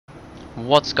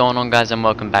What's going on, guys, and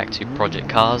welcome back to Project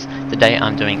Cars. Today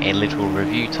I'm doing a little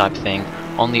review type thing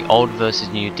on the old versus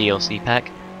new DLC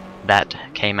pack that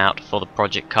came out for the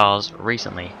Project Cars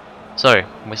recently. So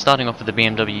we're starting off with the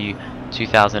BMW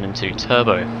 2002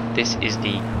 Turbo. This is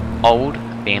the old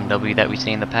BMW that we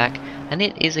see in the pack, and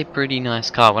it is a pretty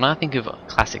nice car. When I think of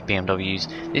classic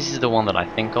BMWs, this is the one that I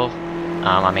think of.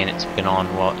 I mean, it's been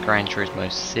on what, Gran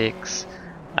Turismo 6,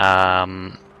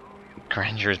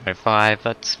 Gran Turismo 5,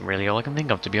 that's really all I can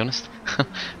think of, to be honest.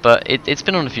 But it's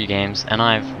been on a few games, and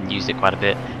I've used it quite a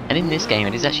bit. And in this game,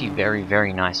 it is actually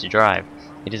very nice to drive.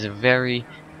 It is a very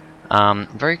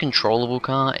controllable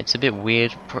car. It's a bit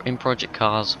weird in Project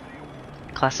Cars.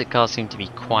 Classic cars seem to be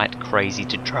quite crazy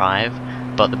to drive,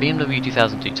 but the BMW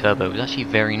 2002 Turbo was actually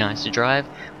very nice to drive.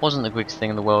 Wasn't the quickest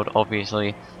thing in the world,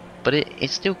 obviously, but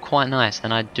it's still quite nice,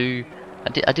 and I did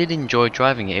enjoy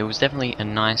driving it. It was definitely a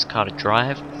nice car to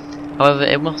drive. However,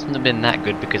 it mustn't have been that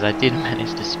good, because I did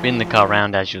manage to spin the car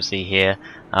around, as you'll see here,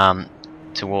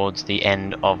 towards the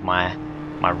end of my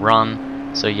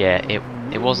run. So yeah,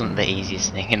 it wasn't the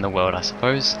easiest thing in the world, I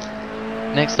suppose.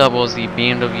 Next up was the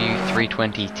BMW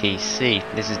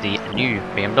 320TC. This is the new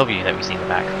BMW that we see in the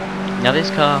back. Now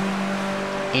this car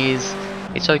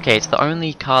it's okay. It's the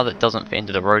only car that doesn't fit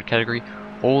into the road category.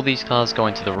 All these cars go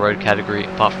into the road category,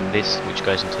 apart from this, which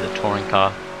goes into the touring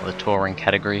car, or the touring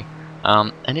category.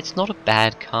 And it's not a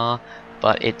bad car,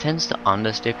 but it tends to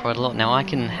understeer quite a lot. Now I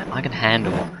can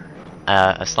handle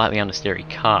a slightly understeery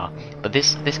car, but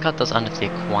this car does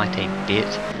understeer quite a bit,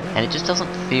 and it just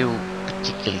doesn't feel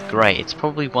particularly great. It's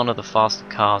probably one of the faster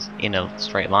cars in a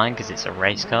straight line because it's a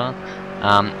race car,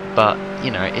 but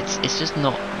you know, it's just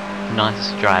not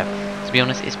nice to drive. To be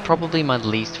honest, it's probably my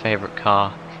least favorite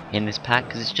car in this pack,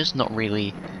 because it's just not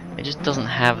really, it just doesn't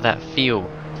have that feel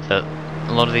that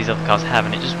a lot of these other cars have,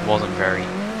 and it just wasn't very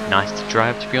nice to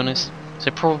drive, to be honest.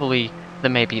 So probably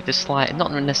there may be the slight,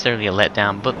 not necessarily a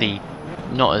letdown, but the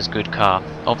not as good car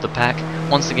of the pack.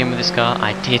 Once again with this car,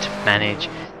 I did manage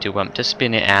to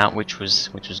spin it out, which was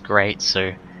great.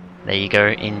 So there you go,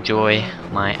 enjoy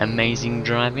my amazing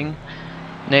driving.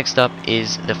 Next up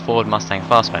is the Ford Mustang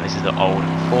Fastback. This is the old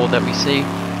Ford that we see.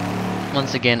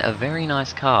 Once again, a very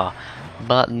nice car,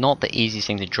 but not the easiest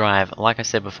thing to drive. Like I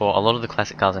said before, a lot of the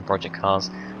classic cars and project cars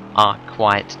are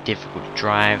quite difficult to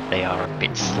drive. They are a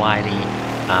bit slidey.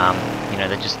 You know,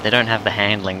 they don't have the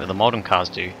handling that the modern cars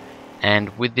do.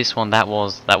 And with this one, that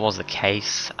was the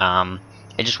case.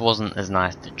 It just wasn't as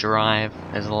nice to drive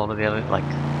as a lot of the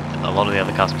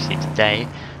other cars we see today.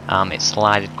 It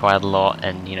slided quite a lot,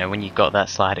 and you know, when you got that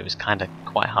slide, it was kind of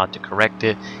quite hard to correct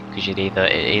it, because it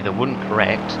either wouldn't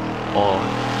correct, or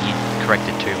you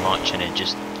corrected too much and it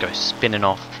just goes spinning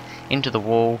off into the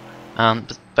wall.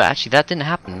 But actually that didn't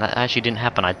happen. That actually didn't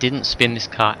happen. I didn't spin this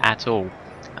car at all.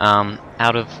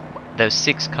 Out of those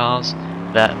 6 cars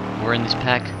that were in this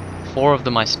pack, 4 of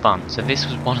them I spun. So this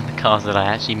was one of the cars that I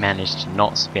actually managed to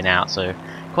not spin out. So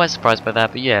quite surprised by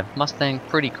that. But yeah, Mustang,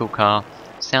 pretty cool car.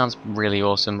 Sounds really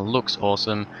awesome. Looks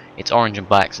awesome. It's orange and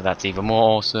black, so that's even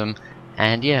more awesome.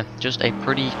 And yeah, just a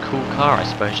pretty cool car, I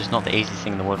suppose. Just not the easiest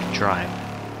thing in the world to drive.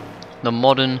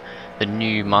 The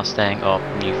new Mustang, or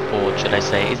new Ford should I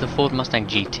say, is the Ford Mustang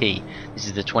GT. This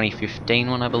is the 2015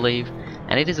 one, I believe,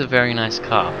 and it is a very nice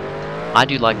car. I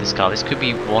do like this car. This could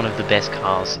be one of the best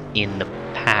cars in the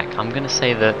pack. I'm gonna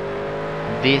say that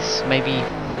this maybe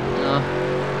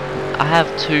I have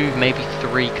 2, maybe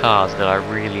 3 cars that I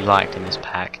really liked in this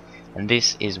pack, and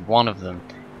this is one of them.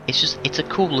 It's a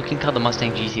cool looking car, the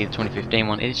Mustang GT, the 2015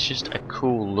 one. It's just a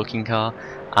cool looking car.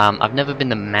 I've never been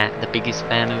the biggest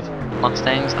fan of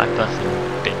Mustangs. I've personally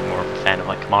been a bit more of a fan of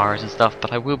like Camaros and stuff,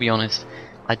 but I will be honest,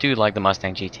 I do like the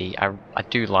Mustang GT. I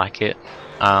do like it.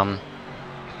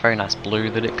 Very nice blue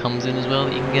that it comes in as well,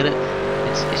 that you can get it.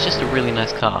 It's just a really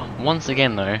nice car. Once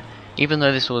again though, even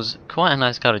though this was quite a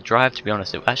nice car to drive, to be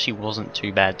honest, it actually wasn't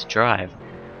too bad to drive.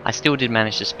 I still did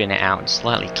manage to spin it out and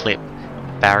slightly clip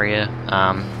the barrier.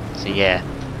 So yeah,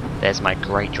 there's my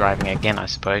great driving again, I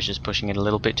suppose, just pushing it a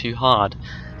little bit too hard.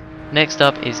 Next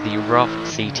up is the RUF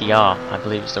CTR. I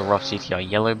believe it's the RUF CTR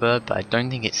Yellowbird, but I don't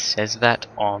think it says that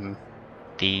on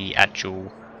the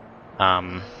actual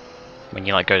when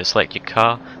you like go to select your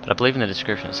car. But I believe in the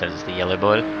description it says it's the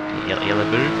Yellowbird.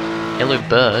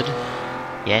 Yellowbird.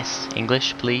 Yes,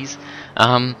 English, please.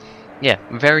 Yeah,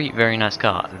 very nice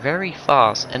car, very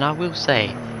fast, and I will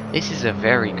say this is a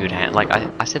very good hand. Like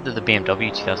I said that the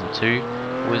BMW 2002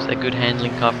 was a good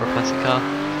handling car for a classic car.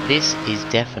 This is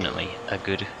definitely a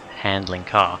good handling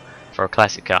car for a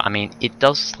classic car. I mean, it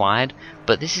does slide,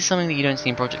 but this is something that you don't see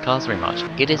in project cars very much.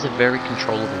 It is a very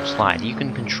controllable slide. You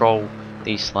can control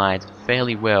these slides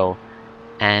fairly well,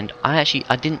 and I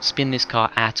didn't spin this car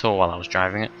at all while I was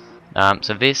driving it.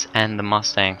 So this and the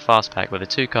Mustang Fastback were the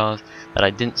two cars that I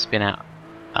didn't spin out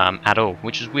at all,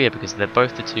 which is weird because they're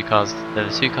both the two cars. They're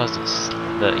the two cars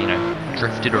that you know,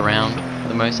 drifted around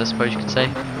the most, I suppose you could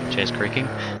say. Chair's creaking.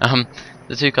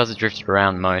 The two cars that drifted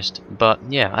around most. But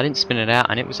yeah, I didn't spin it out,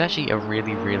 and it was actually a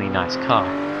really, really nice car.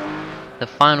 The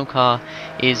final car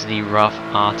is the RUF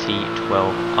RT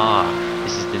 12R.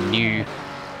 This is the new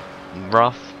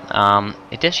RUF.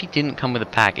 It actually didn't come with a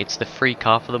pack. It's the free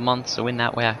car for the month, so in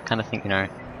that way I kind of think, you know,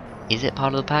 is it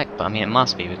part of the pack? But I mean, it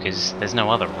must be, because there's no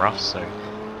other RUFs, so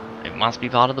it must be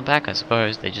part of the pack, I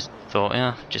suppose. They just thought,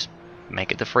 yeah, just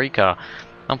make it the free car.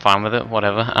 I'm fine with it,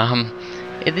 whatever.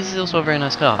 This is also a very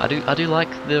nice car. I do like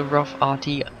the RUF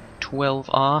RT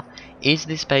 12R. Is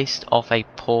this based off a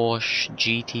Porsche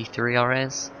GT3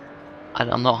 RS?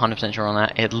 I'm not 100% sure on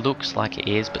that. It looks like it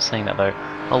is, but saying that though,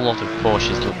 a lot of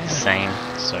Porsches look the same,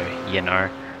 so you know.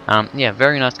 Yeah,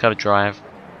 very nice car to drive.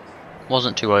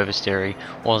 Wasn't too oversteery,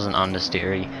 wasn't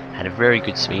understeery, had a very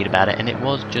good speed about it, and it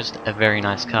was just a very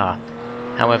nice car.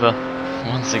 However,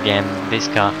 once again, this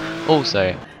car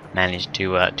also managed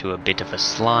to a bit of a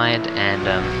slide, and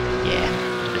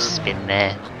yeah, bit of a spin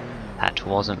there. That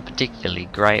wasn't particularly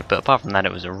great, but apart from that,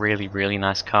 it was a really, really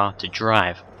nice car to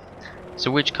drive. So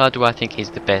which car do I think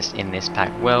is the best in this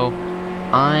pack? Well,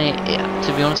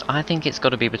 to be honest, I think it's got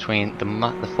to be between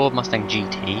the Ford Mustang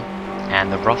GT and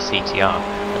the Ruf CTR.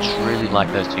 I just really like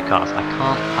those two cars.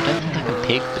 I don't think I can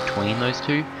pick between those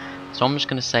two, so I'm just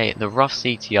going to say the Ruf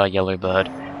CTR Yellowbird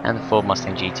and the Ford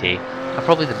Mustang GT are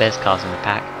probably the best cars in the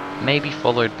pack, maybe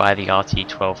followed by the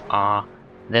RT12R,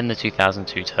 then the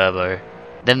 2002 Turbo,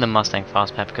 then the Mustang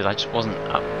Fastback, because I just wasn't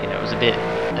up, you know, it was a bit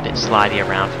slidey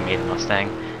around for me, the Mustang,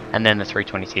 and then the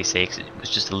 320 TC, it was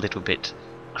just a little bit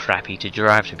crappy to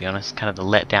drive, to be honest, kind of the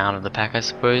letdown of the pack, I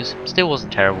suppose. Still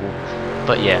wasn't terrible,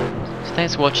 but yeah. So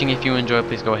thanks for watching. If you enjoyed,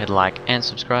 please go ahead, like and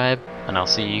subscribe, and I'll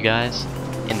see you guys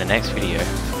in the next video.